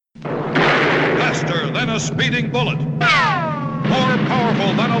than a speeding bullet, more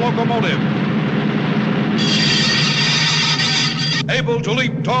powerful than a locomotive, able to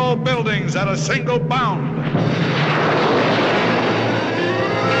leap tall buildings at a single bound.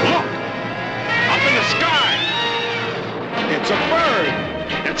 Look! Up in the sky! It's a bird!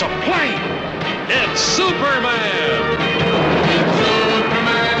 It's a plane! It's Superman!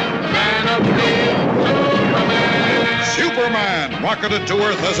 Superman, man of steel, Superman! Superman rocketed to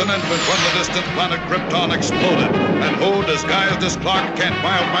Earth as an infant when the distant planet Krypton exploded. And who, disguised as Clark Kent,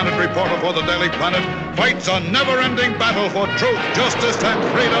 mild-mannered reporter for the Daily Planet, fights a never-ending battle for truth, justice, and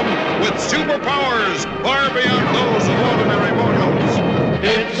freedom with superpowers far beyond those of ordinary mortals.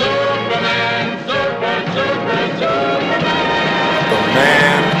 It's Superman, Superman! The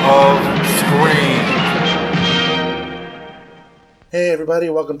Man of Screen. Hey everybody,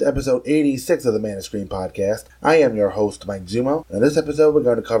 welcome to episode 86 of the Man of Screen podcast. I am your host, Mike Zumo, and in this episode we're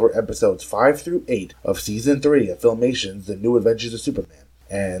going to cover episodes 5 through 8 of Season 3 of Filmation's The New Adventures of Superman,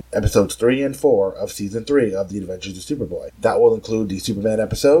 and episodes 3 and 4 of Season 3 of The Adventures of Superboy. That will include the Superman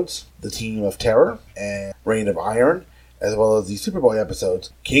episodes, The Team of Terror, and Reign of Iron, as well as the Superboy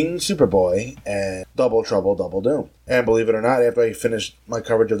episodes, King Superboy, and Double Trouble, Double Doom. And believe it or not, after I finish my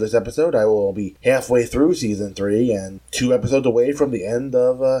coverage of this episode, I will be halfway through Season 3 and 2 episodes away from the end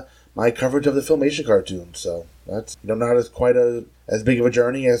of my coverage of the Filmation cartoon. So that's not as big of a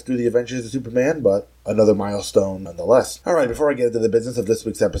journey as through the Adventures of Superman, but another milestone nonetheless. Alright, before I get into the business of this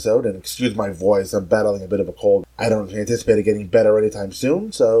week's episode, and excuse my voice, I'm battling a bit of a cold. I don't anticipate it getting better anytime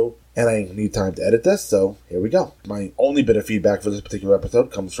soon, and I need time to edit this, so here we go. My only bit of feedback for this particular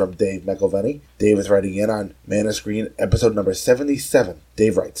episode comes from Dave McElvenney. Dave is writing in on Man of Screen episode number 77.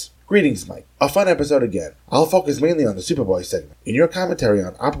 Dave writes, "Greetings, Mike. A fun episode again. I'll focus mainly on the Superboy segment. In your commentary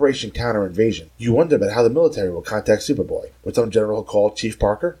on Operation Counter Invasion, you wonder about how the military will contact Superboy, what some general called Chief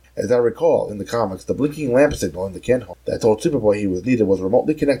Parker. As I recall, in the comics, the blinking lamp signal in the Kent home that told Superboy he was needed was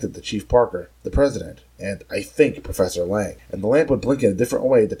remotely connected to Chief Parker, the President, and I think Professor Lang. And the lamp would blink in a different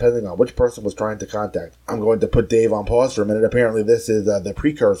way depending on which person was trying to contact." I'm going to put Dave on pause for a minute. Apparently this is the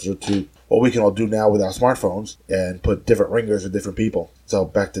precursor to what we can all do now with our smartphones and put different ringers for different people. So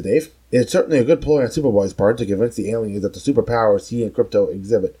back to Dave. "It's certainly a good ploy on Superboy's part to convince the aliens that the superpowers he and Crypto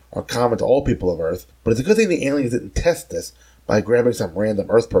exhibit are common to all people of Earth, but it's a good thing the aliens didn't test this by grabbing some random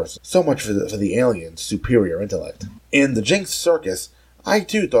Earth person. So much for the aliens' superior intellect." In the Jinx Circus, I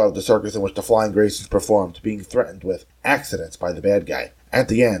too thought of the circus in which the Flying Graysons performed, being threatened with accidents by the bad guy. At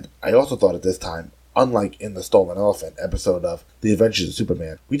the end, I also thought at this time, unlike in the Stolen Elephant episode of The Adventures of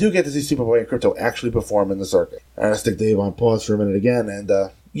Superman, we do get to see Superboy and Crypto actually perform in the circus. I'm going to stick Dave on pause for a minute again, and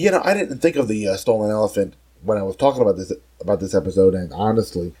I didn't think of the Stolen Elephant when I was talking about this episode, and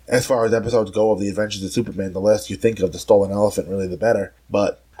honestly, as far as episodes go of The Adventures of Superman, the less you think of the Stolen Elephant, really the better.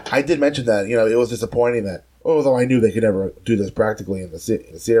 But I did mention that, it was disappointing that, although I knew they could never do this practically in the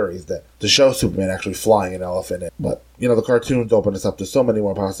series, that to show Superman actually flying an elephant. But, the cartoons open us up to so many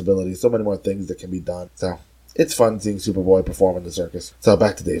more possibilities, so many more things that can be done. So it's fun seeing Superboy perform in the circus. So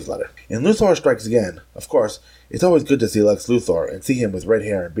back to Dave's letter. In Luthor Strikes Again, of course, it's always good to see Lex Luthor and see him with red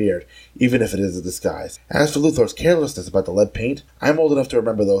hair and beard, even if it is a disguise. As for Luthor's carelessness about the lead paint, I'm old enough to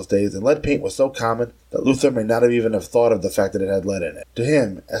remember those days, and lead paint was so common that Luthor may not have even have thought of the fact that it had lead in it. To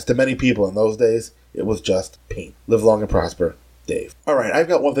him, as to many people in those days, it was just paint. Live long and prosper, Dave. Alright, I've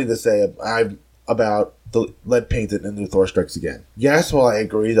got one thing to say about the lead paint in Luthor Strikes Again. Yes, while I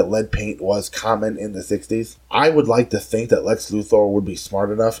agree that lead paint was common in the 60s, I would like to think that Lex Luthor would be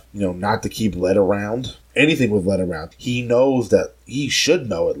smart enough, not to keep lead around. Anything with lead around. He should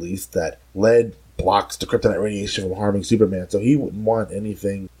know at least that lead blocks the kryptonite radiation from harming Superman, so he wouldn't want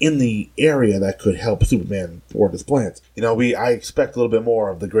anything in the area that could help Superman thwart his plans. I expect a little bit more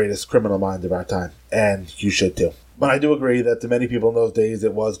of the greatest criminal mind of our time, and you should too. But I do agree that to many people in those days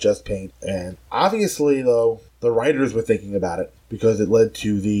it was just paint, and obviously, though, the writers were thinking about it because it led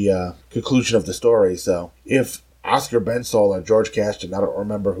to the conclusion of the story. So if Oscar Bensall or George Cashton, I don't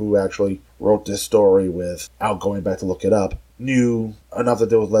remember who actually wrote this story without going back to look it up, knew enough that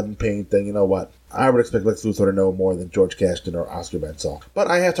there was lead and paint, then you know what? I would expect Lex Luthor to know more than George Cashton or Oscar Bensall. But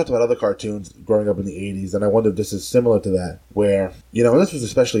I have talked about other cartoons growing up in the 80s, and I wonder if this is similar to that, where, and this was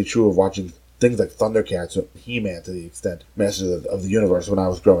especially true of watching things like Thundercats or He-Man to the extent, Masters of the Universe when I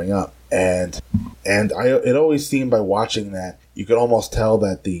was growing up. And it always seemed by watching that, you could almost tell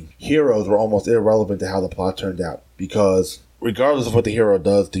that the heroes were almost irrelevant to how the plot turned out. Because regardless of what the hero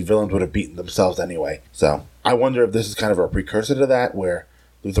does, the villains would have beaten themselves anyway. So I wonder if this is kind of a precursor to that, where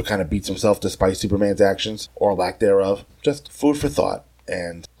Luthor kind of beats himself despite Superman's actions, or lack thereof. Just food for thought.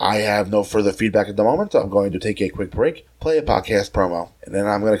 and I have no further feedback at the moment, so I'm going to take a quick break, play a podcast promo, and then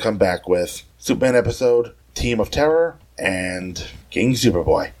I'm going to come back with Superman episode, Team of Terror, and King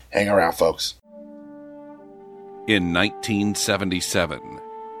Superboy. Hang around, folks. In 1977,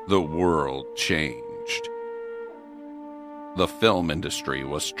 the world changed. The film industry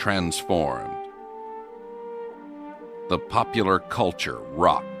was transformed. The popular culture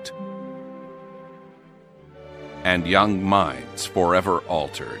rocked. And young minds forever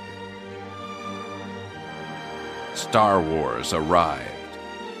altered. Star Wars arrived.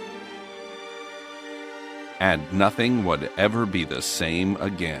 And nothing would ever be the same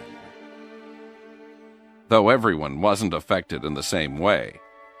again. Though everyone wasn't affected in the same way,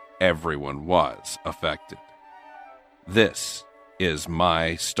 everyone was affected. This is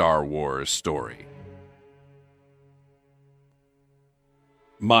my Star Wars story.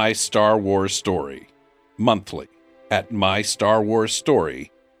 My Star Wars Story, monthly at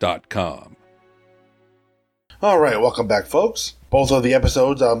mystarwarsstory.com. All right, welcome back, folks. Both of the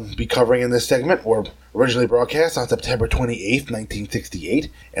episodes I'll be covering in this segment were originally broadcast on September 28th, 1968,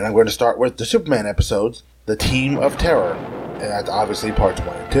 and I'm going to start with the Superman episodes, The Team of Terror, and that's obviously parts 1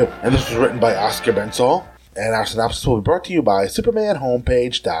 and 2. And this was written by Oscar Bensall, and our synopsis will be brought to you by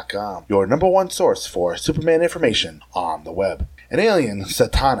SupermanHomepage.com, your number one source for Superman information on the web. An alien,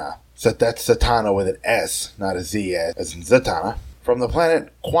 Zatanna, that's Zatanna with an S, not a Z as in Zatanna, from the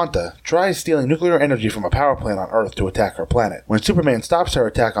planet Quanta, tries stealing nuclear energy from a power plant on Earth to attack her planet. When Superman stops her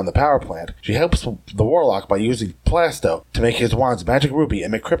attack on the power plant, she helps the Warlock by using Plasto to make his wand's magic ruby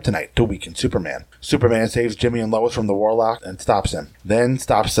emit kryptonite to weaken Superman. Superman saves Jimmy and Lois from the Warlock and stops him, then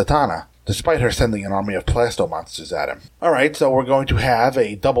stops Zatanna, despite her sending an army of Plasto monsters at him. Alright, so we're going to have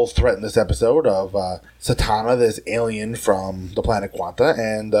a double threat in this episode of Zatanna, this alien from the planet Quanta,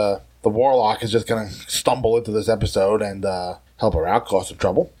 and the Warlock is just going to stumble into this episode and help her out, cause some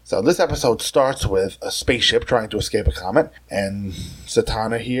trouble. So this episode starts with a spaceship trying to escape a comet, and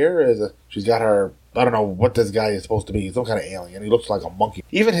Zatanna here she's got her, I don't know what this guy is supposed to be. He's some kind of alien. He looks like a monkey.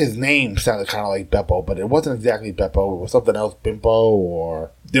 Even his name sounded kind of like Beppo, but it wasn't exactly Beppo. It was something else, Bimpo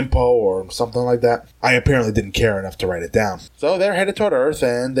or Dimpo or something like that. I apparently didn't care enough to write it down. So they're headed toward Earth,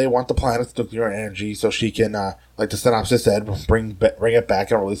 and they want the planet's nuclear energy so she can, like the synopsis said, bring it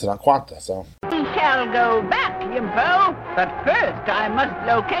back and release it on Quanta. So We shall go back, Yimpo, but first I must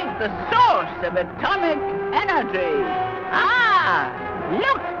locate the source of atomic energy. Ah,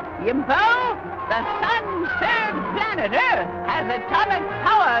 look, Yimpo! The sun's third planet, Earth, has atomic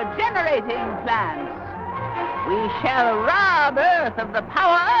power generating plants. We shall rob Earth of the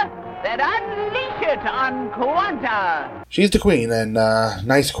power, then unleash it on Quanta. She's the queen, and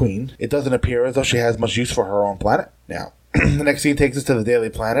nice queen. It doesn't appear as though she has much use for her own planet. Now, the next scene takes us to the Daily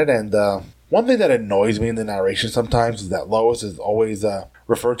Planet, and one thing that annoys me in the narration sometimes is that Lois is always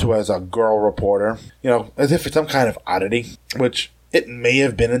referred to as a girl reporter, as if it's some kind of oddity, which it may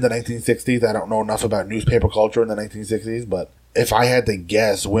have been in the 1960s. I don't know enough about newspaper culture in the 1960s, but if I had to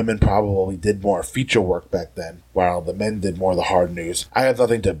guess, women probably did more feature work back then, while the men did more of the hard news. I have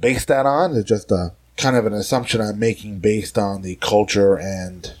nothing to base that on. It's just kind of an assumption I'm making based on the culture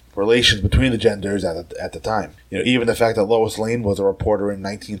and relations between the genders at the time. Even the fact that Lois Lane was a reporter in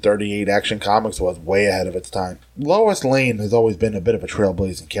 1938 Action Comics was way ahead of its time. Lois Lane has always been a bit of a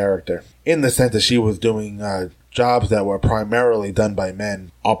trailblazing character, in the sense that she was doing jobs that were primarily done by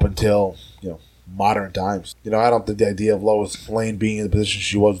men up until, modern times. I don't think the idea of Lois Lane being in the position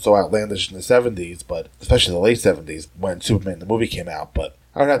she was so outlandish in the 70s, but especially the late 70s when Superman the movie came out, but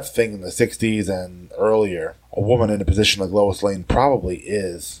I would have to think in the 60s and earlier, a woman in a position like Lois Lane probably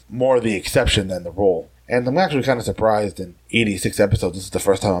is more the exception than the rule. And I'm actually kind of surprised in 86 episodes, this is the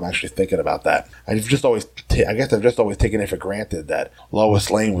first time I'm actually thinking about that. I've just always taken it for granted that Lois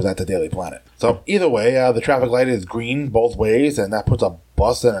Lane was at the Daily Planet. So either way, the traffic light is green both ways, and that puts a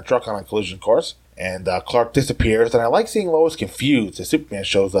bus and a truck on a collision course. And Clark disappears, and I like seeing Lois confused as Superman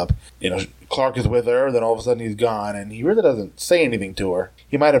shows up. Clark is with her, then all of a sudden he's gone, and he really doesn't say anything to her.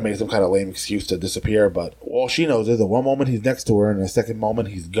 He might have made some kind of lame excuse to disappear, but all she knows is that one moment he's next to her, and the second moment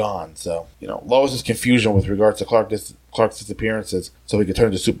he's gone. So, Lois's confusion with regards to Clark's disappearances so he can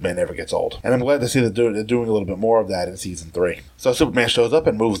turn to Superman never gets old. And I'm glad to see that they're doing a little bit more of that in Season 3. So Superman shows up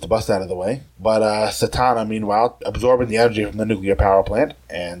and moves the bus out of the way, but Zatanna, meanwhile, absorbing the energy from the nuclear power plant,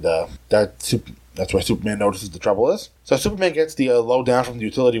 and that's where Superman notices the trouble is. So Superman gets the lowdown from the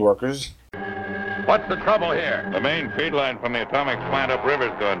utility workers. What's the trouble here? The main feed line from the atomic plant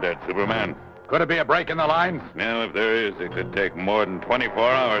upriver's gone dead, Superman. Could it be a break in the lines? Now, if there is, it could take more than 24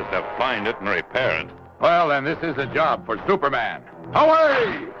 hours to find it and repair it. Well, then this is a job for Superman.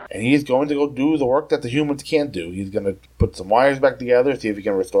 Away! and he's going to go do the work that the humans can't do. He's going to put some wires back together, see if he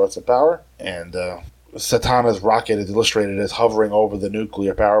can restore some power, and Satana's rocket is illustrated as hovering over the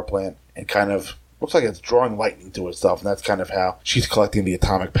nuclear power plant and kind of looks like it's drawing lightning to itself, and that's kind of how she's collecting the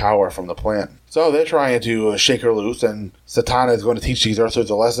atomic power from the plant. So they're trying to shake her loose, and Satana is going to teach these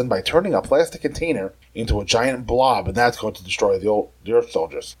Earthers a lesson by turning a plastic container into a giant blob, and that's going to destroy the Earth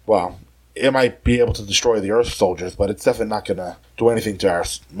soldiers. Well, it might be able to destroy the Earth soldiers, but it's definitely not going to do anything to our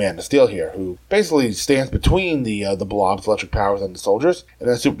Man of Steel here, who basically stands between the blob's electric powers and the soldiers, and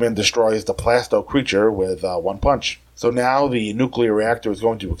then Superman destroys the Plasto creature with one punch. So now the nuclear reactor is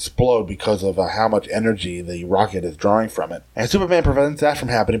going to explode because of how much energy the rocket is drawing from it. And Superman prevents that from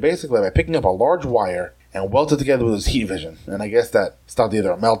happening basically by picking up a large wire and welds it together with his heat vision. And I guess that stopped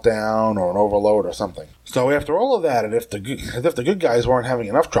either a meltdown or an overload or something. So after all of that, and as if the good guys weren't having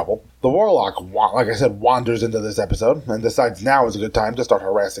enough trouble, the Warlock, like I said, wanders into this episode and decides now is a good time to start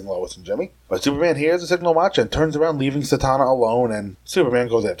harassing Lois and Jimmy. But Superman hears the signal watch and turns around, leaving Satana alone, and Superman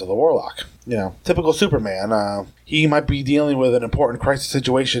goes after the Warlock. You know, typical Superman. He might be dealing with an important crisis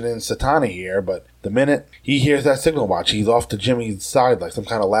situation in Satana here, but the minute he hears that signal watch, he's off to Jimmy's side like some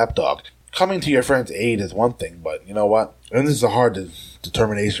kind of lapdog. Coming to your friend's aid is one thing, but you know what? And this is a hard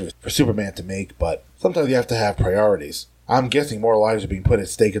determination for Superman to make, but sometimes you have to have priorities. I'm guessing more lives are being put at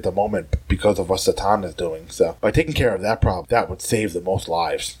stake at the moment because of what Satana is doing, so by taking care of that problem, that would save the most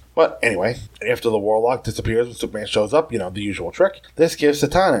lives. But anyway, after the Warlock disappears when Superman shows up, the usual trick, this gives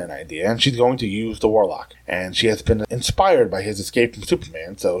Satana an idea, and she's going to use the Warlock. And she has been inspired by his escape from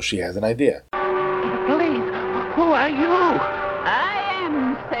Superman, so she has an idea. Please, who are you? I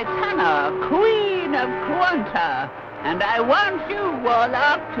am Satana, Queen of Quanta, and I want you,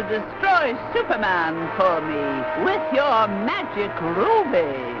 Warlock, to destroy Superman for me with your magic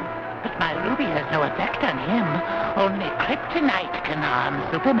ruby. But my ruby has no effect on him. Only kryptonite can harm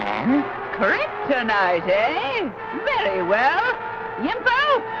Superman. Kryptonite, eh? Very well.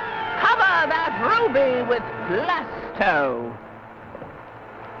 Yimpo, cover that ruby with Plasto.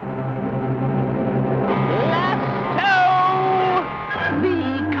 Plasto,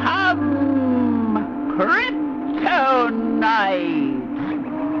 become kryptonite.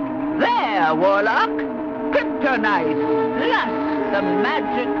 There, Warlock. Kryptonite plus the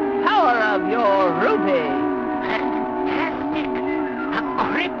magic power of your ruby. Fantastic! A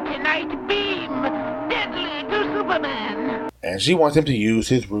kryptonite beam! Deadly to Superman! And she wants him to use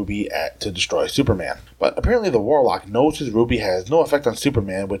his ruby to destroy Superman. But apparently the Warlock knows his ruby has no effect on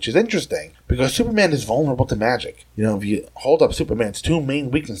Superman, which is interesting, because Superman is vulnerable to magic. If you hold up Superman's two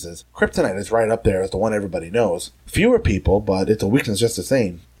main weaknesses, kryptonite is right up there as the one everybody knows. Fewer people, but it's a weakness just the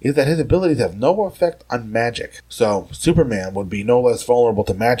same, is that his abilities have no effect on magic. So Superman would be no less vulnerable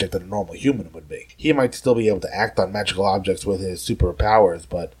to magic than a normal human would be. He might still be able to act on magical objects with his superpowers,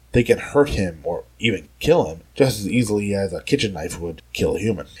 but they can hurt him or even kill him just as easily as a kitchen knife would kill a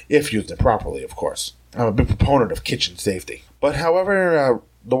human. If used improperly, of course. I'm a big proponent of kitchen safety. But however,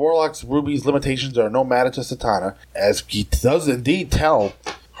 the Warlock's ruby's limitations are no matter to Satana, as he does indeed tell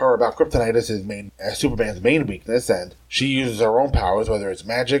her about kryptonite as Superman's main weakness, and she uses her own powers, whether it's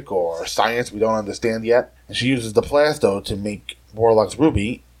magic or science we don't understand yet, and she uses the Plasto to make Warlock's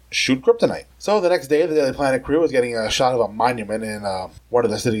ruby shoot kryptonite. So the next day, the Daily Planet crew is getting a shot of a monument in one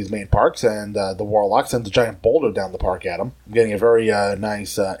of the city's main parks, and the Warlock sends a giant boulder down the park at him. I'm getting a very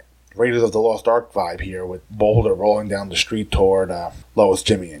nice Raiders of the Lost Ark vibe here, with Boulder rolling down the street toward Lois,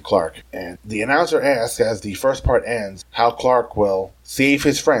 Jimmy, and Clark. And the announcer asks, as the first part ends, how Clark will save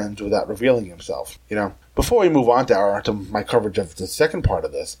his friends without revealing himself. Before we move on to my coverage of the second part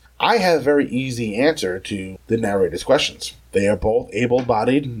of this, I have a very easy answer to the narrator's questions. They are both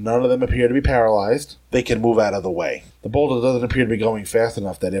able-bodied, none of them appear to be paralyzed. They can move out of the way. The boulder doesn't appear to be going fast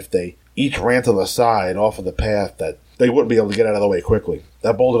enough that if they each ran to the side off of the path, that they wouldn't be able to get out of the way quickly.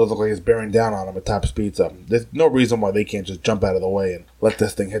 That boulder doesn't look like it's bearing down on them at top speed, so there's no reason why they can't just jump out of the way and let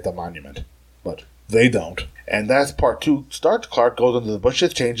this thing hit the monument. But they don't. And that's part 2 starts. Clark goes into the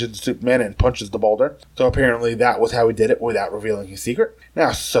bushes, changes into Superman, and punches the boulder. So apparently that was how he did it without revealing his secret.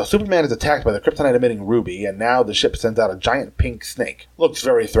 Now, so Superman is attacked by the kryptonite-emitting Ruby, and now the ship sends out a giant pink snake. Looks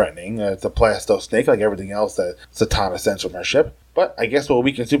very threatening. It's a Plasto snake, like everything else that Satana sends from her ship. But I guess will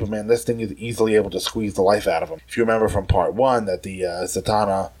weaken Superman, this thing is easily able to squeeze the life out of him. If you remember from part 1 that the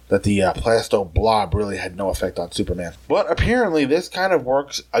Plasto blob really had no effect on Superman. But apparently this kind of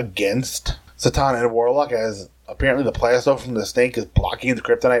works against Satana and Warlock, as apparently the Plasto from the snake is blocking the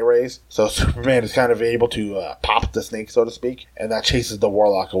kryptonite rays. So Superman is kind of able to pop the snake, so to speak, and that chases the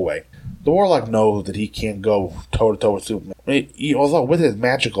Warlock away. The Warlock knows that he can't go toe-to-toe with Superman. Although with his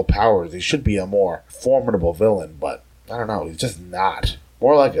magical powers, he should be a more formidable villain, but I don't know, he's just not.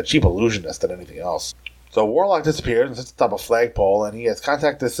 more like a cheap illusionist than anything else. So Warlock disappears and sits atop a flagpole, and he has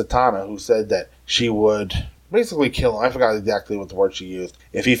contacted Satana, who said that she would basically kill him. I forgot exactly what the word she used.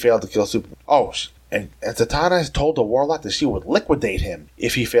 If he failed to kill Superman. And Satana has told the Warlock that she would liquidate him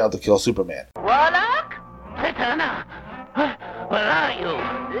if he failed to kill Superman. Warlock? Satana, where are you?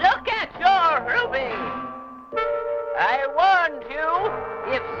 Look at your ruby. I warned you,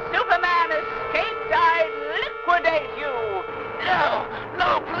 if Superman escaped, I'd liquidate you.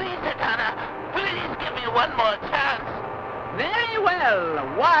 No, please, Satana. Please give me one more chance. Very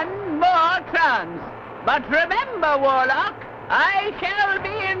well, one more chance. But remember, Warlock, I shall be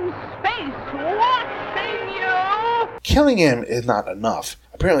in space watching you. Killing him is not enough.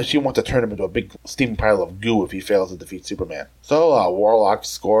 Apparently she wants to turn him into a big steaming pile of goo if he fails to defeat Superman. So Warlock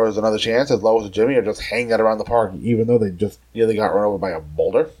scores another chance as Lois and Jimmy are just hanging out around the park, even though they just nearly got run over by a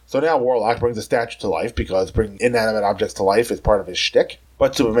boulder. So now Warlock brings the statue to life because bringing inanimate objects to life is part of his shtick.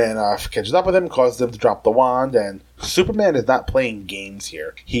 But Superman catches up with him, causes him to drop the wand, and Superman is not playing games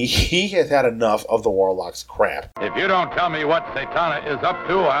here. He has had enough of the Warlock's crap. If you don't tell me what Satana is up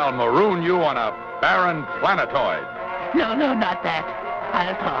to, I'll maroon you on a barren planetoid. No, not that.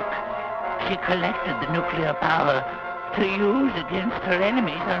 I'll talk. She collected the nuclear power to use against her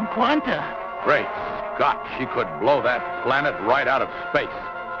enemies on Quanta. Great Scott, she could blow that planet right out of space.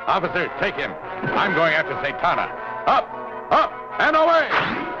 Officer, take him. I'm going after Satana. Up, and away!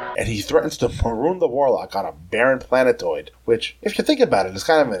 And he threatens to maroon the Warlock on a barren planetoid, which, if you think about it, is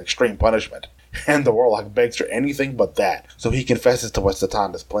kind of an extreme punishment. And the Warlock begs for anything but that, so he confesses to what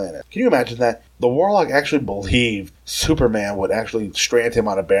Satana's plan is. Can you imagine that? The Warlock actually believed Superman would actually strand him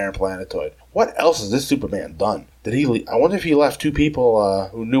on a barren planetoid. What else has this Superman done? I wonder if he left two people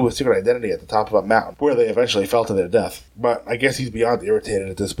who knew his secret identity at the top of a mountain, where they eventually fell to their death. But I guess he's beyond irritated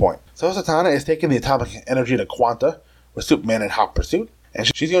at this point. So Satana is taking the atomic energy to Quanta, with Superman in hot pursuit.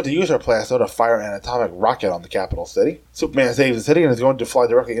 And she's going to use her plasto to fire an atomic rocket on the capital city. Superman saves the city and is going to fly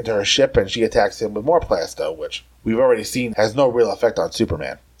directly into her ship, and she attacks him with more plasto, which we've already seen has no real effect on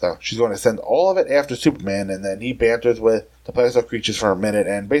Superman. So she's going to send all of it after Superman, and then he banters with the plasto creatures for a minute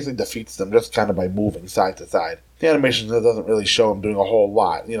and basically defeats them just kind of by moving side to side. The animation doesn't really show him doing a whole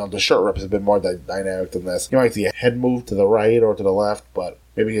lot. The shirt rips have been more dynamic than this. You might see a head move to the right or to the left, but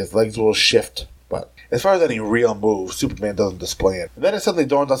maybe his legs will shift. But as far as any real moves, Superman doesn't display it. And then it suddenly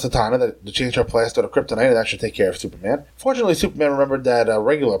dawned on Satana that to change her plasto to kryptonite, and that should take care of Superman. Fortunately, Superman remembered that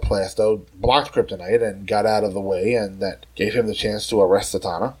regular plasto blocked kryptonite and got out of the way, and that gave him the chance to arrest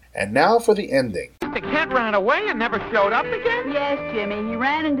Satana. And now for the ending. The kid ran away and never showed up again? Yes, Jimmy, he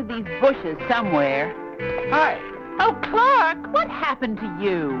ran into these bushes somewhere. Hi. Oh, Clark, what happened to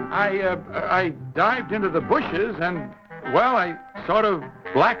you? I dived into the bushes and, well, I sort of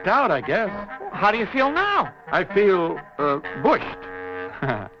blacked out, I guess. How do you feel now? I feel, bushed.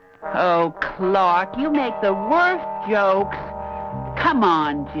 Oh, Clark, you make the worst jokes. Come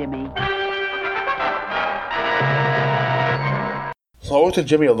on, Jimmy. Lois and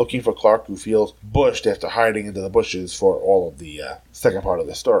Jimmy are looking for Clark, who feels bushed after hiding into the bushes for all of the second part of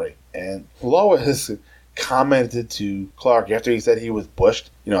the story. And Lois commented to Clark after he said he was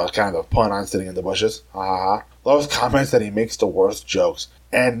bushed, kind of a pun on sitting in the bushes. Ha ha ha. Lois comments that he makes the worst jokes.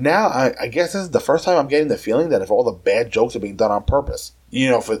 And now, I guess this is the first time I'm getting the feeling that if all the bad jokes are being done on purpose. I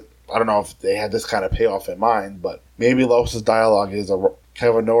don't know if they had this kind of payoff in mind, but maybe Lois's dialogue is kind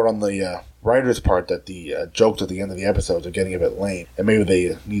of a note on the writer's part that the jokes at the end of the episodes are getting a bit lame. And maybe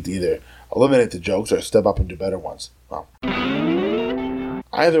they need to either eliminate the jokes or step up and do better ones. Well,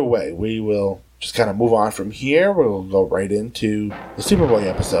 either way, we will just kind of move on from here. We'll go right into the Superboy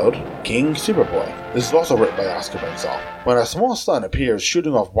episode, King Superboy. This is also written by Oscar Bensall. When a small sun appears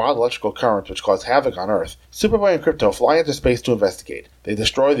shooting off wild electrical currents which cause havoc on Earth, Superboy and Krypto fly into space to investigate. They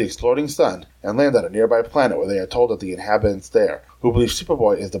destroy the exploding sun and land on a nearby planet where they are told that the inhabitants there, who believe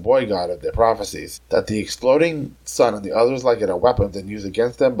Superboy is the boy god of their prophecies, that the exploding sun and the others like it are weapons and used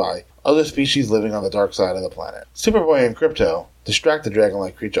against them by other species living on the dark side of the planet. Superboy and Krypto distract the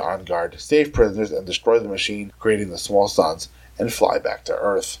dragon-like creature on guard, save prisoners, and destroy the machine creating the small suns, and fly back to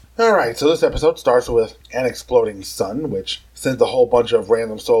Earth. Alright, so this episode starts with an exploding sun, which sends a whole bunch of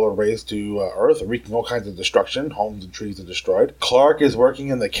random solar rays to Earth, wreaking all kinds of destruction. Homes and trees are destroyed. Clark is working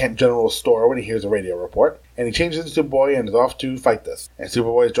in the Kent General Store when he hears a radio report, and he changes into Superboy and is off to fight this. And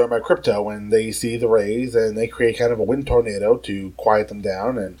Superboy is joined by Krypto when they see the rays, and they create kind of a wind tornado to quiet them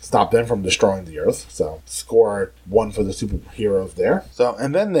down and stop them from destroying the Earth. So, score 1 for the superheroes there.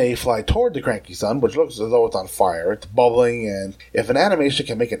 And then they fly toward the cranky sun, which looks as though it's on fire. It's bubbling, and if an animation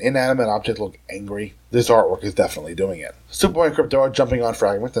can make an an inanimate object look angry, this artwork is definitely doing it. Superboy and Krypto are jumping on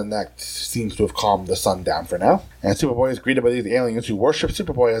fragments, and that seems to have calmed the sun down for now. And Superboy is greeted by these aliens who worship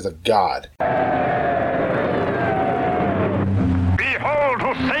Superboy as a god. Behold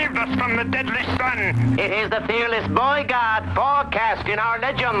who saved us from the deadly sun. It is the fearless boy god forecast in our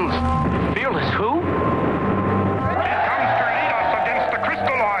legends. Fearless who? He comes to lead us against the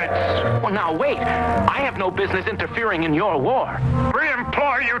crystalloids. Well, now wait. I have no business interfering in your war. We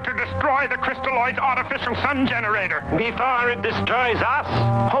implore you to destroy the crystalloid's artificial sun generator Before it destroys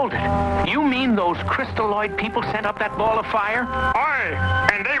us. Hold it. You mean those crystalloid people sent up that ball of fire? Aye,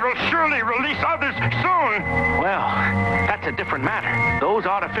 and they will surely release others soon. Well, that's a different matter. Those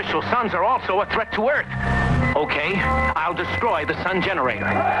artificial suns are also a threat to Earth. Okay, I'll destroy the sun generator.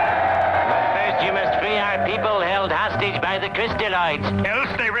 First, you must free our people held hostage by the crystalloids.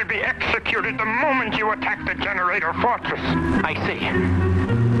 Else they will be executed the moment you attack the generator fortress. I see.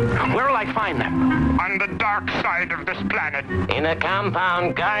 Where'll I find them? On the dark side of this planet. In a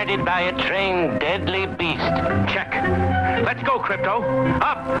compound guarded by a trained deadly beast. Check. Let's go, Krypto.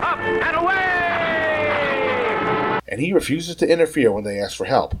 Up, and away! And he refuses to interfere when they ask for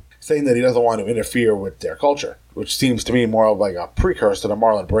help, saying that he doesn't want to interfere with their culture, which seems to me more of like a precursor to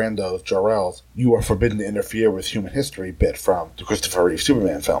Marlon Brando's Jor-El's "You are forbidden to interfere with human history" bit from the Christopher Reeve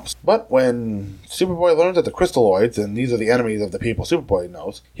Superman films. But when Superboy learns that the crystalloids, and these are the enemies of the people Superboy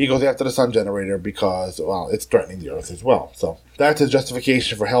knows, he goes after the sun generator because, well, it's threatening the Earth as well. So that's his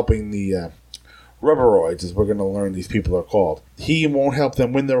justification for helping the Rubberoids, as we're going to learn these people are called. He won't help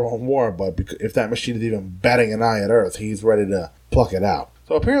them win their own war, but if that machine is even batting an eye at Earth, he's ready to pluck it out.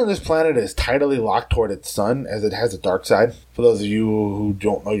 So apparently this planet is tidally locked toward its sun, as it has a dark side. For those of you who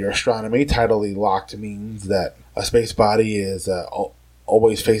don't know your astronomy, tidally locked means that a space body is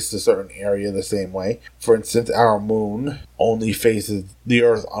always faces a certain area the same way. For instance, our moon only faces the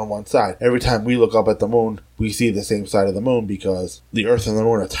Earth on one side. Every time we look up at the moon, we see the same side of the moon because the Earth and the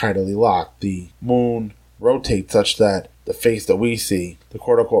moon are tidally locked. The moon rotates such that the face that we see, the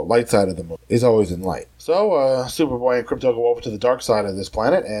quote-unquote light side of the moon, is always in light. So, Superboy and Krypto go over to the dark side of this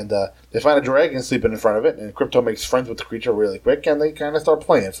planet, and they find a dragon sleeping in front of it, and Krypto makes friends with the creature really quick, and they kind of start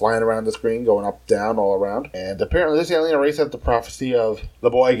playing, flying around the screen, going up, down, all around. And apparently this alien race has the prophecy of the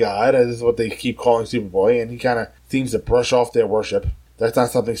boy god, as is what they keep calling Superboy, and he kind of seems to brush off their worship. That's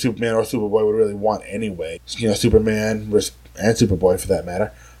not something Superman or Superboy would really want anyway. You know, Superman and Superboy, for that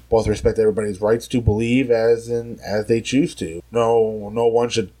matter, both respect everybody's rights to believe as they choose to. No one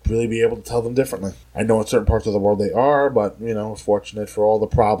should really be able to tell them differently. I know in certain parts of the world they are, but, you know, fortunate for all the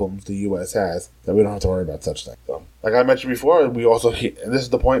problems the U.S. has that we don't have to worry about such things. So, like I mentioned before, we also, and this is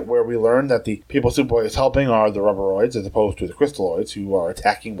the point where we learn that the people Superboy is helping are the Rubberoids as opposed to the Crystalloids, who are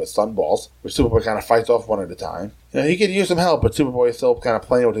attacking with sunballs, which Superboy kind of fights off one at a time. You know, he could use some help, but Superboy is still kind of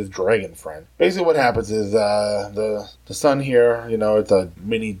playing with his dragon friend. Basically what happens is the sun here, you know, it's a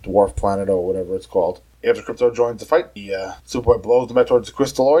mini dwarf planet or whatever it's called. After Krypto joins the fight, the Superboy blows them back towards the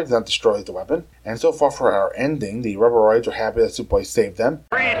crystalloids and that destroys the weapon. And so far for our ending, the Rubberoids are happy that Superboy saved them.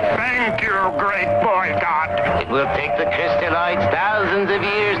 We thank you, great boy god. It will take the crystalloids thousands of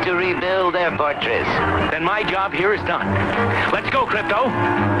years to rebuild their fortress. Then my job here is done. Let's go, Krypto.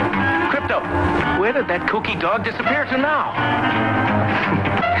 Krypto, where did that kooky dog disappear to now?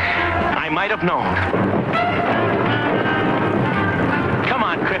 I might have known. Come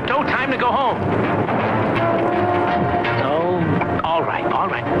on, Krypto, time to go home. Oh, all right.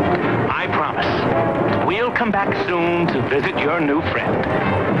 I promise. We'll come back soon to visit your new friend.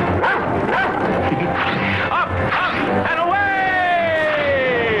 Up, and away!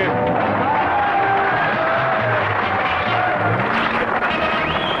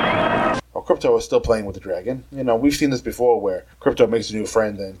 Well, Krypto is still playing with the dragon. You know, we've seen this before where Krypto makes a new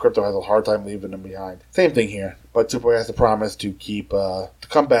friend and Krypto has a hard time leaving him behind. Same thing here, but Superboy has to promise to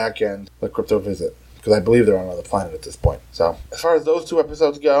come back and let Krypto visit, because I believe they're on another planet at this point. So, as far as those two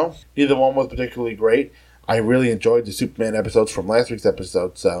episodes go, neither one was particularly great. I really enjoyed the Superman episodes from last week's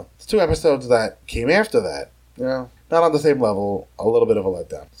episode, so it's two episodes that came after that, you know, not on the same level, a little bit of a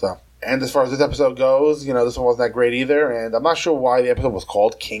letdown. So, and as far as this episode goes, you know, this one wasn't that great either, and I'm not sure why the episode was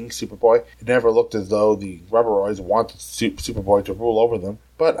called King Superboy. It never looked as though the Rubberoids wanted Superboy to rule over them.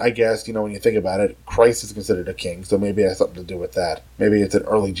 But I guess, you know, when you think about it, Christ is considered a king, so maybe it has something to do with that. Maybe it's an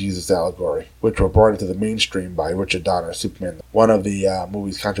early Jesus allegory, which were brought into the mainstream by Richard Donner's Superman, one of the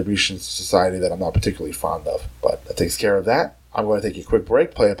movie's contributions to society that I'm not particularly fond of. But that takes care of that. I'm going to take a quick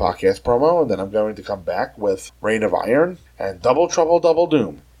break, play a podcast promo, and then I'm going to come back with Reign of Iron and Double Trouble, Double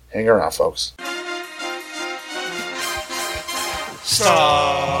Doom. Hang around, folks.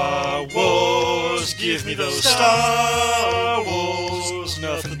 Star Wars, give me those Star Wars,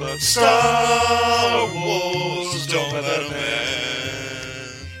 nothing about Star Wars. Don't let 'em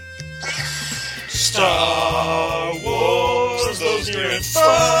end. Star Wars, those near and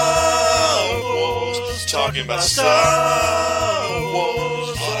far wars. Talking about Star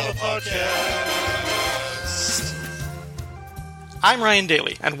Wars on a podcast. I'm Ryan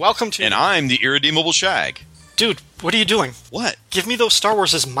Daly, and welcome to... And I'm the Irredeemable Shag. Dude, what are you doing? What? Give Me Those Star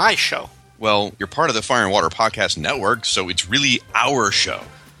Wars is my show. Well, you're part of the Fire and Water Podcast Network, so it's really our show.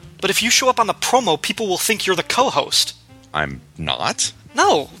 But if you show up on the promo, people will think you're the co-host. I'm not?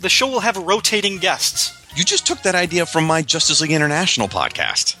 No, the show will have rotating guests. You just took that idea from my Justice League International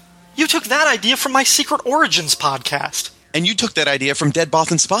podcast. You took that idea from my Secret Origins podcast. And you took that idea from Dead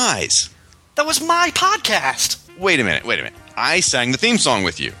Bothan Spies. That was my podcast. Wait a minute. I sang the theme song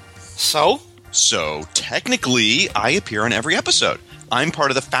with you. So? So, technically, I appear on every episode. I'm part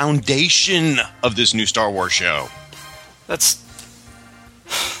of the foundation of this new Star Wars show.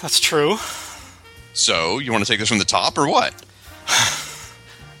 That's true. So, you want to take this from the top, or what?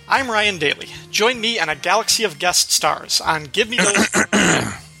 I'm Ryan Daly. Join me and a galaxy of guest stars on Give Me Those...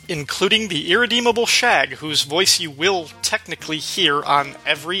 including the Irredeemable Shag, whose voice you will technically hear on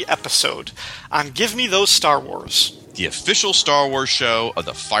every episode, on Give Me Those Star Wars. The official Star Wars show of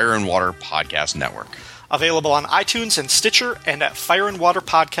the Fire and Water Podcast Network. Available on iTunes and Stitcher and at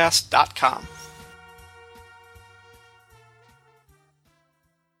fireandwaterpodcast.com.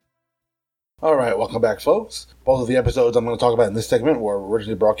 Alright, welcome back, folks. Both of the episodes I'm going to talk about in this segment were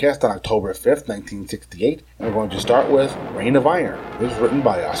originally broadcast on October 5th, 1968, and we're going to start with Reign of Iron. It was written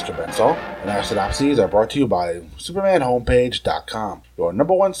by Oscar Bensall, and our synopses are brought to you by SupermanHomepage.com, your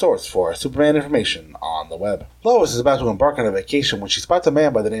number one source for Superman information on the web. Lois is about to embark on a vacation when she spots a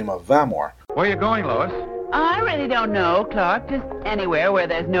man by the name of Vamor. Where are you going, Lois? I really don't know, Clark. Just anywhere where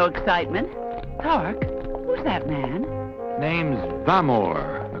there's no excitement. Clark, who's that man? Name's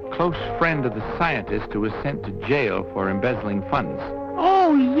Vamor. Close friend of the scientist who was sent to jail for embezzling funds.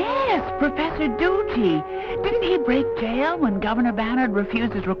 Oh, yes, Professor Doogie. Didn't he break jail when Governor Bannard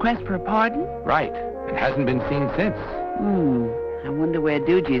refused his request for a pardon? Right, and hasn't been seen since. I wonder where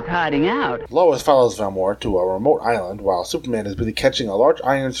Doogie's hiding out. Lois follows Vamor to a remote island while Superman is busy catching a large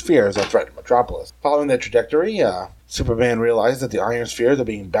iron spheres that threaten Metropolis. Following their trajectory, Superman realizes that the iron spheres are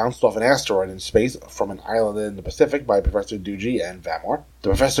being bounced off an asteroid in space from an island in the Pacific by Professor Doogie and Vamor. The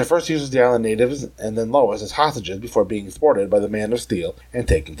professor first uses the island natives and then Lois as hostages before being thwarted by the Man of Steel and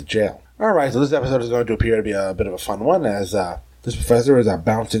taken to jail. Alright, so this episode is going to appear to be a bit of a fun one as this professor is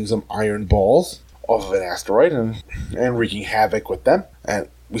bouncing some iron balls off of an asteroid and wreaking havoc with them. And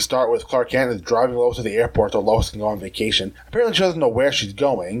we start with Clark Kent is driving Lois to the airport so Lois can go on vacation. Apparently she doesn't know where she's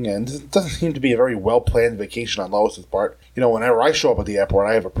going, and it doesn't seem to be a very well-planned vacation on Lois's part. You know, whenever I show up at the airport,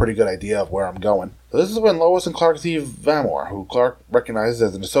 I have a pretty good idea of where I'm going. So this is when Lois and Clark see Vamor, who Clark recognizes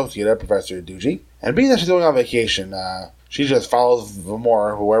as an associate at Professor Doogie. And being that she's going on vacation, she just follows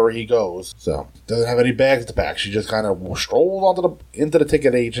Vamor wherever he goes. So, doesn't have any bags to pack. She just kind of strolls into the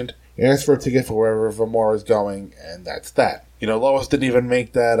ticket agent, asks for a ticket for wherever Vamor is going, and that's that. You know, Lois didn't even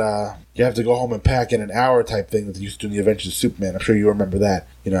make that, you have to go home and pack in an hour type thing that they used to do in the Adventures of Superman. I'm sure you remember that.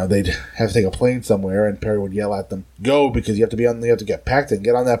 You know, they'd have to take a plane somewhere, and Perry would yell at them, go, because you have to get packed and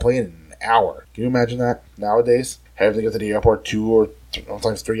get on that plane in an hour. Can you imagine that nowadays? Having to get to the airport 2 or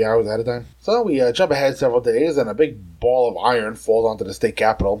sometimes 3 hours at a time. So we jump ahead several days, and a big ball of iron falls onto the state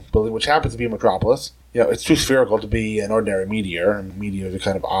capitol building, which happens to be Metropolis. You know, it's too spherical to be an ordinary meteor, and meteors are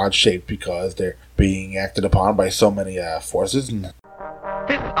kind of odd-shaped because they're being acted upon by so many forces.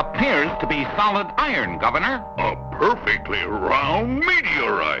 This appears to be solid iron, Governor. A perfectly round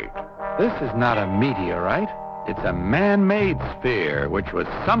meteorite. This is not a meteorite. It's a man-made sphere which was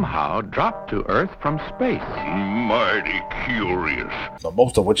somehow dropped to Earth from space. Mighty curious. So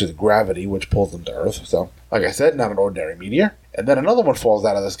most of which is gravity, which pulls them to Earth. So, like I said, not an ordinary meteor. And then another one falls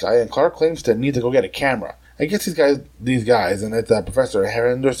out of the sky, and Clark claims to need to go get a camera. I guess these guys, and it's Professor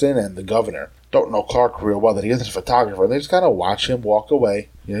Henderson and the Governor, don't know Clark real well, that he isn't a photographer. They just kind of watch him walk away.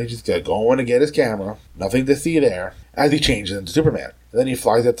 You know, he's just going to get his camera. Nothing to see there. As he changes into Superman. And then he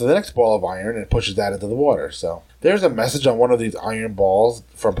flies up to the next ball of iron and pushes that into the water. So there's a message on one of these iron balls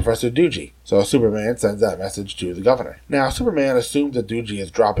from Professor Doogie. So Superman sends that message to the Governor. Now, Superman assumes that Doogie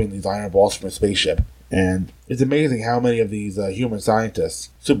is dropping these iron balls from a spaceship. And it's amazing how many of these human scientists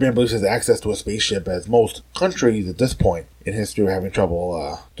Superman believes has access to a spaceship, as most countries at this point in history are having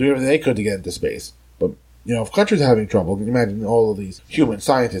trouble doing everything they could to get into space. But, you know, if countries are having trouble, can you imagine all of these human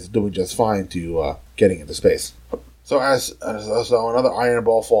scientists doing just fine to getting into space? So so another iron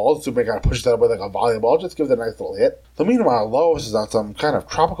ball falls, Superman kind of pushes that away like a volleyball, just gives it a nice little hit. So meanwhile, Lois is on some kind of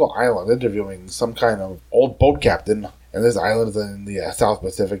tropical island interviewing some kind of old boat captain, And this island is in the South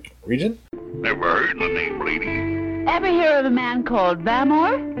Pacific region. Never heard the name, lady. Ever hear of a man called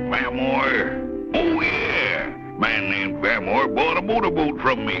Vamor? Vamor? Oh, yeah. Man named Vamor bought a motorboat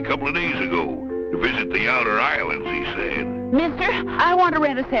from me a couple of days ago to visit the outer islands, he said. Mister, I want to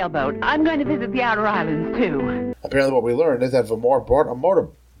rent a sailboat. I'm going to visit the outer islands, too. Apparently what we learned is that Vamor bought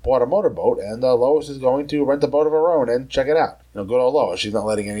a motorboat, and Lois is going to rent a boat of her own and check it out. Good old Lois. She's not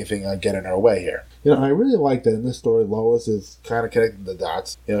letting anything get in her way here. I really like that in this story, Lois is kind of connecting the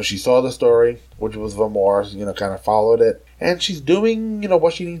dots. She saw the story, which was Vamor, kind of followed it, and she's doing,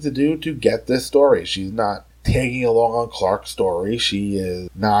 what she needs to do to get this story. She's not tagging along on Clark's story. She is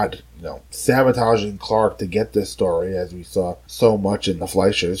not, sabotaging Clark to get this story, as we saw so much in the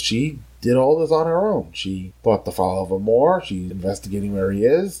Fleischers. She did all this on her own. She bought the file of Vamor. She's investigating where he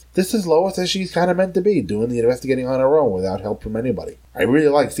is. This is Lois as she's kind of meant to be, doing the investigating on her own without help from anybody. I really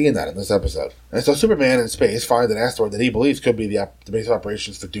like seeing that in this episode. And so Superman in space finds an asteroid that he believes could be the base of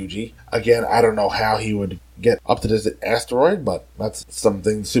operations for Doogie. Again, I don't know how he would get up to this asteroid, but that's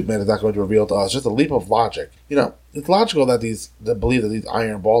something Superman is not going to reveal to us. Just a leap of logic. It's logical that to believe that these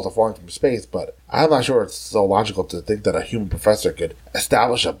iron balls are falling from space, but I'm not sure it's so logical to think that a human professor could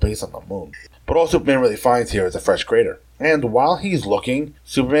establish a base on the moon. But all Superman really finds here is a fresh crater. And while he's looking,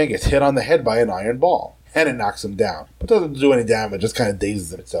 Superman gets hit on the head by an iron ball. And it knocks him down. But doesn't do any damage, just kind of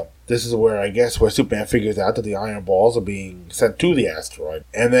dazes him. So this is where Superman figures out that the iron balls are being sent to the asteroid.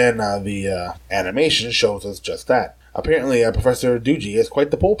 And then the animation shows us just that. Apparently, Professor Doogie is quite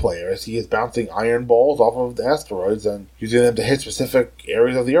the pool player, as he is bouncing iron balls off of the asteroids and using them to hit specific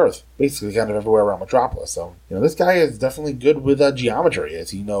areas of the Earth. Basically, kind of everywhere around Metropolis. So, this guy is definitely good with geometry,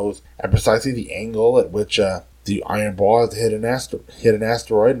 as he knows at precisely the angle at which the iron ball has to hit an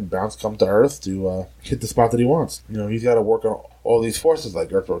asteroid and come to Earth to hit the spot that he wants. He's got to work on all these forces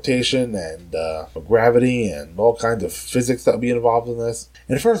like Earth rotation and gravity and all kinds of physics that will be involved in this.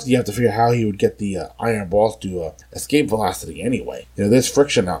 And first, you have to figure out how he would get the iron balls to escape velocity anyway. There's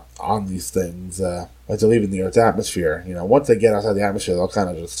friction on these things as they're leaving the Earth's atmosphere. Once they get outside the atmosphere, they'll kind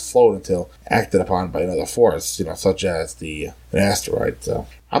of just float until acted upon by another force, such as an asteroid. So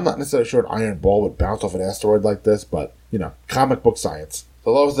I'm not necessarily sure an iron ball would bounce off an asteroid like this, but, comic book science.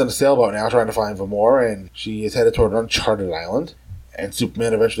 So Lois is in a sailboat now trying to find Vamor, and she is headed toward an uncharted island. And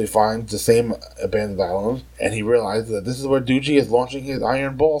Superman eventually finds the same abandoned island, and he realizes that this is where Doogie is launching his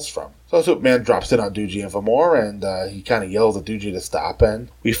iron balls from. So Superman drops in on Doogie and Vamor, and he kind of yells at Doogie to stop, and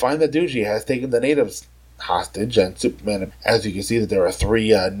we find that Doogie has taken the natives hostage, and Superman, as you can see, that there are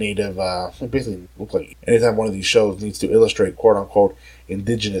 3 native, basically look like anytime one of these shows needs to illustrate quote-unquote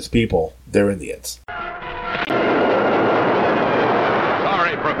indigenous people, they're Indians.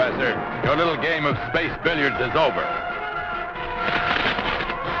 Sorry, Professor. Your little game of space billiards is over.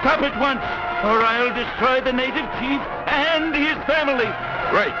 Stop at once, or I'll destroy the native chief and his family.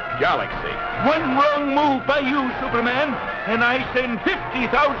 Great galaxy. One wrong move by you, Superman, and I send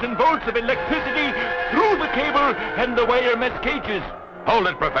 50,000 volts of electricity through the cable and the wire mesh cages. Hold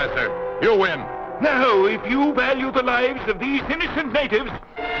it, Professor. You win. Now, if you value the lives of these innocent natives,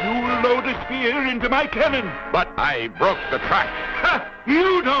 you'll load a spear into my cannon. But I broke the track. Ha!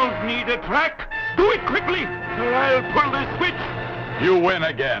 You don't need a track. Do it quickly, or I'll pull the switch. You win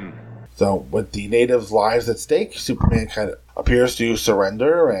again. So, with the natives' lives at stake, Superman kind of appears to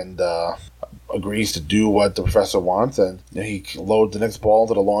surrender and agrees to do what the professor wants, and he loads the next ball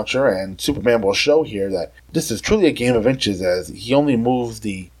into the launcher, and Superman will show here that this is truly a game of inches, as he only moves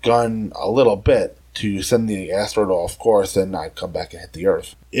the gun a little bit to send the asteroid off course and not come back and hit the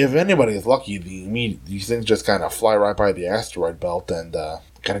Earth. If anybody is lucky, these things just kind of fly right by the asteroid belt and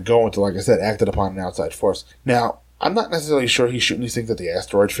kind of go into, like I said, acted upon an outside force. Now, I'm not necessarily sure he's shooting these things at the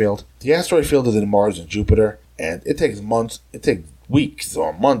asteroid field. The asteroid field is in Mars and Jupiter, and it takes weeks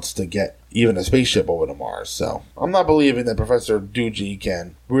or months to get even a spaceship over to Mars. So I'm not believing that Professor Doogie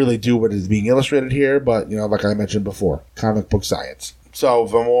can really do what is being illustrated here, but, like I mentioned before, comic book science. So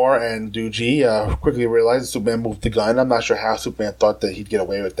Vamor and Doogie quickly realize that Superman moved the gun. I'm not sure how Superman thought that he'd get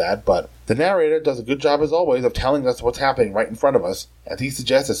away with that, but the narrator does a good job, as always, of telling us what's happening right in front of us, and he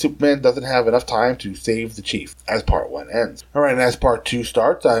suggests that Superman doesn't have enough time to save the Chief, as Part 1 ends. Alright, and as Part 2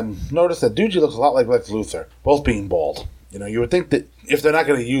 starts, I noticed that Doogie looks a lot like Lex Luthor, both being bald. You would think that if they're not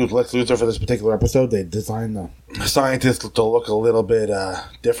going to use Lex Luthor for this particular episode, they'd design the scientist to look a little bit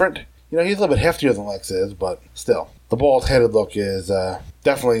different. He's a little bit heftier than Lex is, but still. The bald-headed look is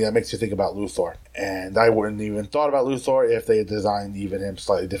definitely makes you think about Luthor. And I wouldn't even thought about Luthor if they had designed even him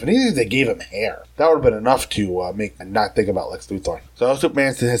slightly different. Even if they gave him hair. That would have been enough to make me not think about Lex Luthor. So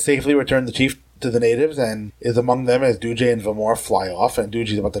Superman has safely returned the Chief to the natives and is among them as Doojay and Vamor fly off, and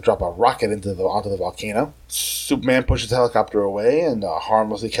Doojay's about to drop a rocket onto the volcano. Superman pushes the helicopter away and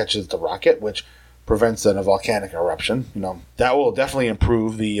harmlessly catches the rocket, which prevents a volcanic eruption. That will definitely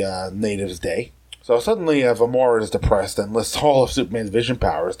improve the natives' day. So suddenly Vamor is depressed and lists all of Superman's vision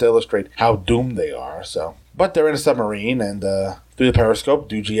powers to illustrate how doomed they are. But they're in a submarine, and through the periscope,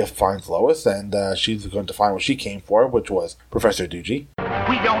 Doojay finds Lois, and she's going to find what she came for, which was Professor Doojay.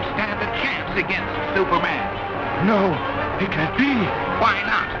 We don't stand a chance against Superman. No, it can't be. Why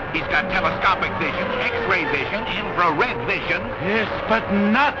not? He's got telescopic vision, X-ray vision, infrared vision. Yes, but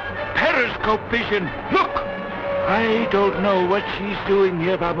not periscope vision. Look! I don't know what she's doing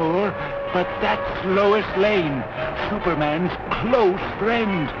here, Babur, but that's Lois Lane, Superman's close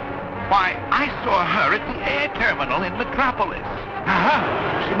friend. Why, I saw her at the air terminal in Metropolis.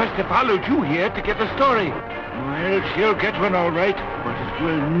 Aha! She must have followed you here to get the story. Well, she'll get one all right, but it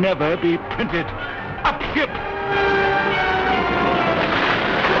will never be printed. Up ship!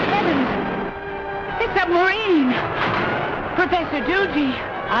 Heavens! It's a Marine! Professor Doojay,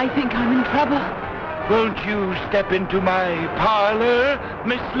 I think I'm in trouble. Won't you step into my parlor,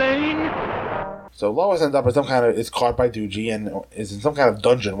 Miss Lane? So Lois ends up is caught by Doojay and is in some kind of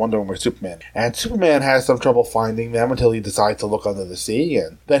dungeon wondering where Superman is. And Superman has some trouble finding them until he decides to look under the sea,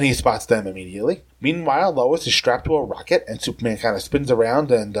 and then he spots them immediately. Meanwhile, Lois is strapped to a rocket, and Superman kind of spins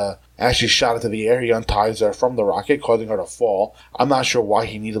around, and as she's shot into the air, he unties her from the rocket, causing her to fall. I'm not sure why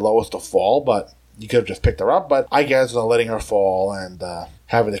he needed Lois to fall, but you could have just picked her up, but I guess letting her fall and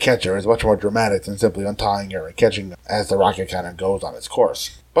having to catch her is much more dramatic than simply untying her and catching her as the rocket kind of goes on its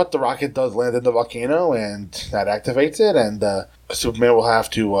course. But the rocket does land in the volcano, and that activates it, and Superman will have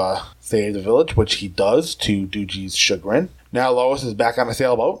to save the village, which he does to Doojay's chagrin. Now Lois is back on a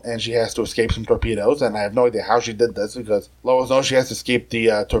sailboat, and she has to escape some torpedoes, and I have no idea how she did this, because Lois knows she has to escape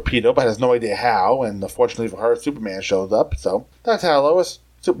the torpedo, but has no idea how, and fortunately for her, Superman shows up, so that's how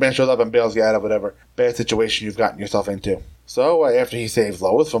Superman shows up and bails you out of whatever bad situation you've gotten yourself into. So, after he saves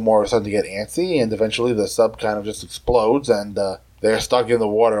Lois, Vamor is starting to get antsy, and eventually the sub kind of just explodes, and they're stuck in the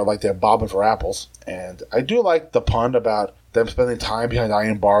water like they're bobbing for apples. And I do like the pun about them spending time behind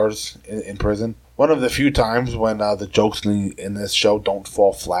iron bars in prison. One of the few times when the jokes in this show don't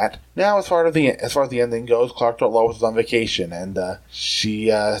fall flat. Now, as far as the ending goes, Clark thought Lois was on vacation, and she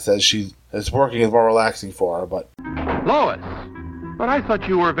says working is more relaxing for her, but... Lois! But I thought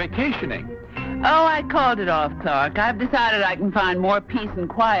you were vacationing. Oh, I called it off, Clark. I've decided I can find more peace and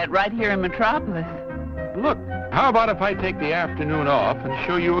quiet right here in Metropolis. Look, how about if I take the afternoon off and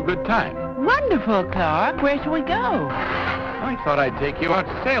show you a good time? Wonderful, Clark. Where shall we go? I thought I'd take you out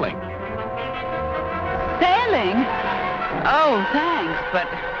sailing. Sailing? Oh, thanks, but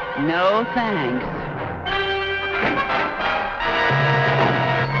no thanks.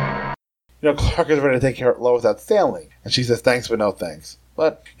 Clark is ready to take care of Lois out sailing, and she says thanks but no thanks.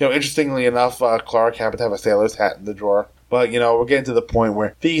 But, interestingly enough, Clark happened to have a sailor's hat in the drawer. But, we're getting to the point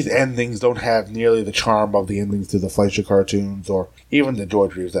where these endings don't have nearly the charm of the endings to the Fleischer cartoons or even the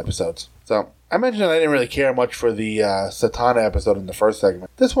George Reeves episodes. So, I mentioned I didn't really care much for the Satana episode in the first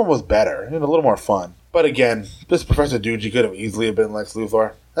segment. This one was better and a little more fun. But again, this Professor Doojay could have easily been Lex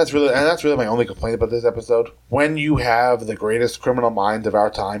Luthor. That's really my only complaint about this episode. When you have the greatest criminal minds of our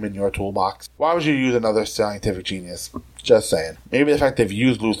time in your toolbox, why would you use another scientific genius? Just saying. Maybe the fact they've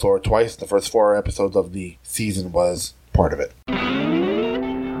used Luthor twice in the first 4 episodes of the season was part of it.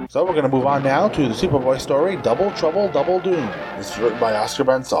 So we're going to move on now to the Superboy story, Double Trouble, Double Doom. This is written by Oscar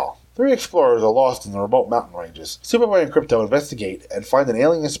Bensall. 3 explorers are lost in the remote mountain ranges. Superboy and Krypto investigate and find an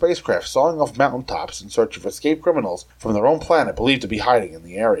alien spacecraft sawing off mountaintops in search of escaped criminals from their own planet believed to be hiding in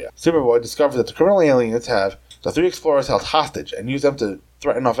the area. Superboy discovers that the criminal aliens have the 3 explorers held hostage and use them to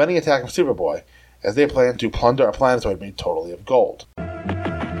threaten off any attack of Superboy, as they plan to plunder a planetoid made totally of gold.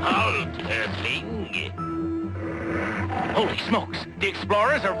 Halt, Earthling. Holy smokes, the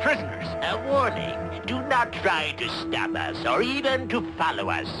explorers are prisoners. A warning. Do not try to stop us or even to follow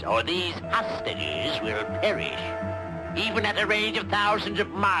us, or these hostages will perish. Even at a range of thousands of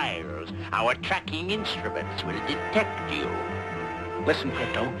miles, our tracking instruments will detect you. Listen,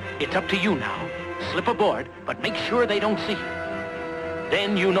 Krypto, it's up to you now. Slip aboard, but make sure they don't see you.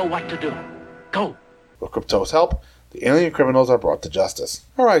 Then you know what to do. Go. With Krypto's help, the alien criminals are brought to justice.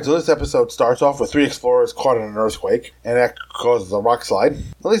 Alright, so this episode starts off with 3 explorers caught in an earthquake, and that causes a rock slide.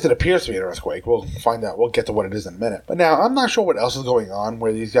 At least it appears to be an earthquake. We'll find out. We'll get to what it is in a minute. But now, I'm not sure what else is going on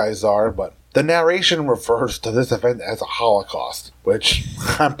where these guys are, but the narration refers to this event as a Holocaust, which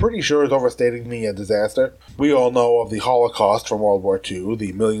I'm pretty sure is overstating the disaster. We all know of the Holocaust from World War II,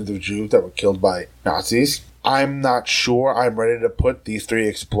 the millions of Jews that were killed by Nazis. I'm not sure I'm ready to put these 3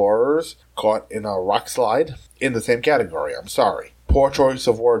 explorers caught in a rock slide in the same category. I'm sorry. Poor choice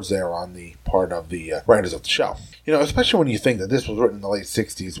of words there on the part of the writers of the show. Especially when you think that this was written in the late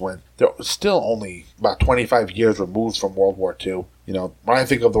 60s when they're still only about 25 years removed from World War II. When I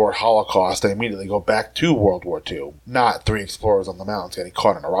think of the word Holocaust, I immediately go back to World War II, not 3 explorers on the mountains getting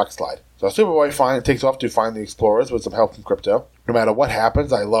caught in a rock slide. So Superboy takes off to find the explorers with some help from Krypto. No matter what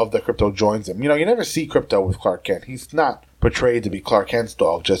happens, I love that Krypto joins him. You never see Krypto with Clark Kent. He's not portrayed to be Clark Kent's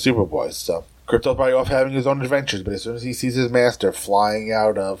dog, just Superboy's. So Krypto's probably off having his own adventures, but as soon as he sees his master flying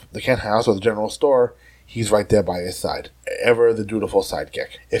out of the Kent house or the general store, he's right there by his side. Ever the dutiful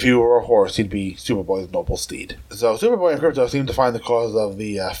sidekick. If he were a horse, he'd be Superboy's noble steed. So Superboy and Krypto seem to find the cause of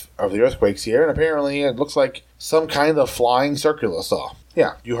the earthquakes here, and apparently it looks like some kind of flying circular saw.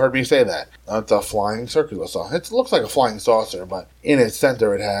 Yeah, you heard me say that. It's a flying circular saw. It looks like a flying saucer, but in its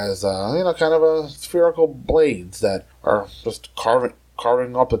center it has, kind of a spherical blades that are just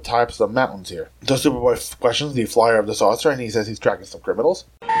carving up the types of mountains here. So Superboy questions the flyer of the saucer, and he says he's tracking some criminals.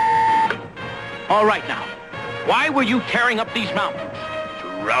 All right now, why were you tearing up these mountains? To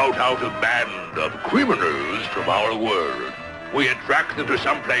rout out a band of criminals from our world. We had tracked them to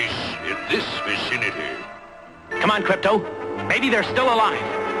someplace in this vicinity. Come on, Krypto. Maybe they're still alive.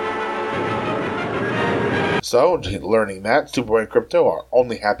 So, learning that, Superboy and Krypto are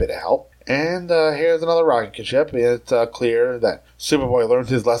only happy to help. And here's another rocket ship. It's clear that Superboy learned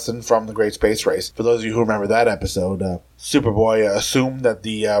his lesson from the Great Space Race. For those of you who remember that episode, Superboy assumed that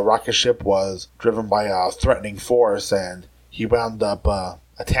the rocket ship was driven by a threatening force, and he wound up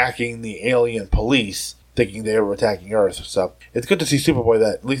attacking the alien police, thinking they were attacking Earth. So it's good to see Superboy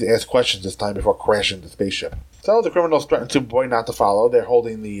that at least ask questions this time before crashing the spaceship. So the criminals threaten Superboy not to follow. They're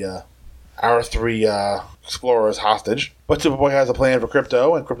holding our 3 explorers hostage. But Superboy has a plan for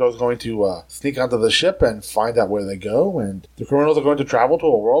Krypto, and Krypto is going to sneak onto the ship and find out where they go, and the criminals are going to travel to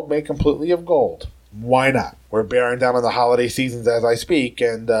a world made completely of gold. Why not? We're bearing down on the holiday seasons as I speak,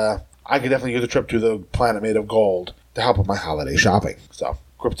 and I could definitely use a trip to the planet made of gold to help with my holiday shopping. So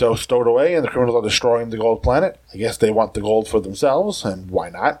Krypto stowed away, and the criminals are destroying the gold planet. I guess they want the gold for themselves, and why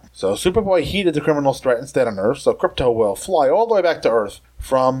not? So Superboy heeded the criminals' threat and stayed on Earth, so Krypto will fly all the way back to Earth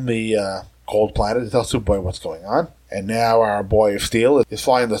from the gold planet to tell Superboy what's going on. And now our boy of steel is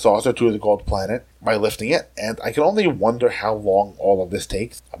flying the saucer to the gold planet by lifting it, and I can only wonder how long all of this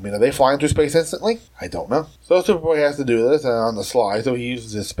takes. I mean, are they flying through space instantly? I don't know. So Superboy has to do this on the sly, so he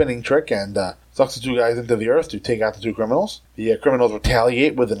uses his spinning trick and sucks the 2 guys into the Earth to take out the 2 criminals. The criminals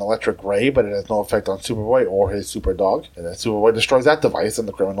retaliate with an electric ray, but it has no effect on Superboy or his super dog, and then Superboy destroys that device and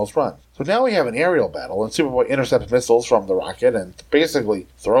the criminals run. So now we have an aerial battle, and Superboy intercepts missiles from the rocket and basically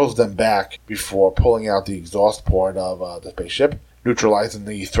throws them back before pulling out the exhaust port of the spaceship, neutralizing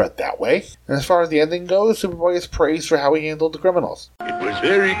the threat that way. And as far as the ending goes, Superboy is praised for how he handled the criminals. It was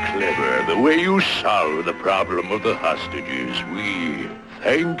very clever, the way you solved the problem of the hostages. We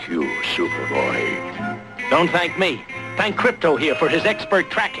thank you, Superboy. Don't thank me. Thank Krypto here for his expert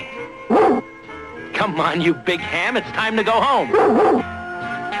tracking. Come on, you big ham, it's time to go home.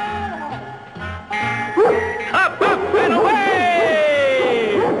 Up, and away!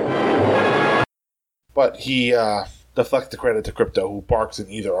 But he deflects the credit to Krypto, who barks in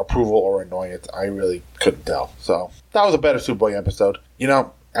either approval or annoyance. I really couldn't tell. So that was a better Superboy episode.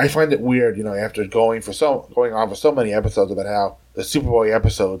 I find it weird, after going on for so many episodes about how the Superboy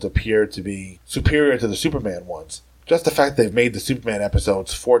episodes appear to be superior to the Superman ones. Just the fact they've made the Superman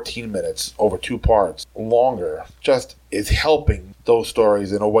episodes 14 minutes over 2 parts longer just is helping those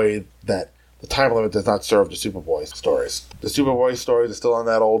stories in a way that the time limit does not serve the Superboy stories. The Superboy stories are still on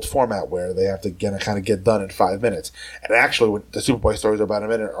that old format where they have to kind of get done in 5 minutes. And actually, the Superboy stories are about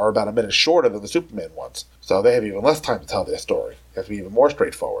a minute shorter than the Superman ones. So they have even less time to tell their story. They have to be even more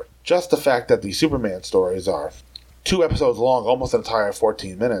straightforward. Just the fact that the Superman stories are 2 episodes long, almost an entire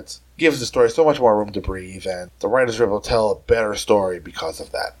 14 minutes, gives the story so much more room to breathe, and the writers are able to tell a better story because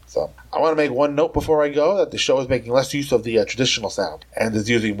of that. So I want to make one note before I go, that the show is making less use of the traditional sound, and is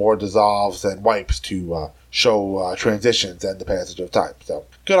using more dissolves and wipes to show transitions and the passage of time. So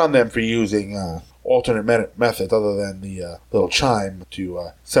good on them for using alternate methods other than the little chime to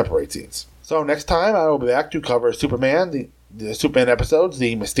separate scenes. So next time I will be back to cover Superman, the Superman episodes,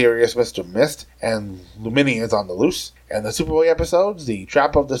 The Mysterious Mr. Mist, and Luminians on the Loose, and the Superboy episodes, The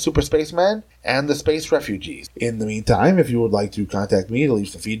Trap of the Super Spaceman, and The Space Refugees. In the meantime, if you would like to contact me to leave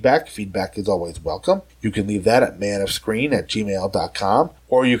some feedback is always welcome. You can leave that at manofscreen@gmail.com,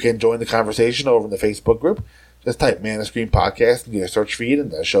 or you can join the conversation over in the Facebook group. Just type Man of Screen Podcast into your search feed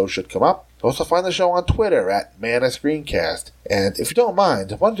and the show should come up. Also find the show on Twitter at ManaScreencast. And if you don't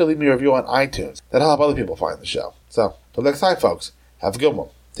mind, why don't you leave me a review on iTunes? That'll help other people find the show. So, till next time, folks, have a good one.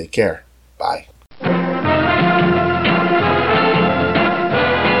 Take care. Bye.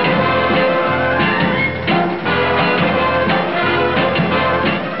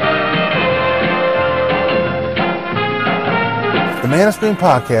 The Man of Screen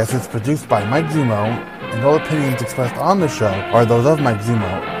podcast is produced by Mike Zumo, and all opinions expressed on the show are those of Mike Zumo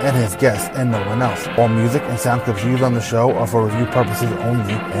and his guests and no one else. All music and sound clips used on the show are for review purposes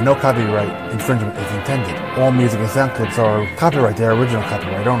only, and no copyright infringement is intended. All music and sound clips are copyright their original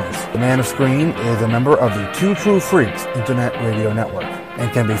copyright owners. The Man of Screen is a member of the Two True Freaks Internet Radio Network and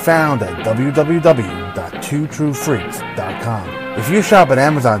can be found at www.twotruefreaks.com. If you shop at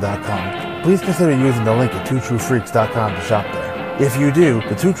Amazon.com, please consider using the link at twotruefreaks.com to shop there. If you do,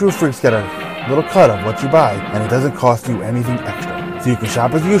 the Two True Freaks get a little cut of what you buy, and it doesn't cost you anything extra. So you can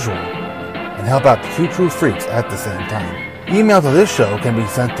shop as usual and help out the Two True Freaks at the same time. Email to this show can be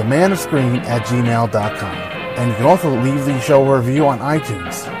sent to manofscreen@gmail.com. And you can also leave the show a review on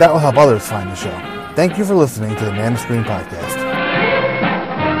iTunes. That will help others find the show. Thank you for listening to the Man of Screen podcast.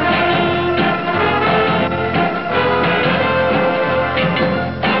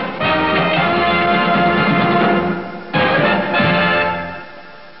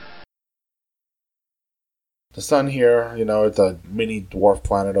 The sun here, it's a mini dwarf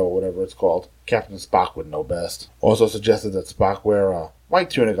planet or whatever it's called. Captain Spock would know best. Also suggested that Spock wear a white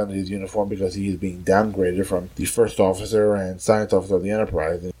tunic under his uniform because he is being downgraded from the first officer and science officer of the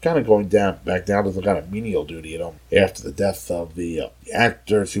Enterprise and kind of going back down to some kind of menial duty, after the death of the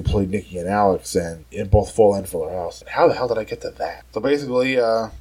actors who played Nikki and Alex and in both Full and Fuller House. How the hell did I get to that? So basically,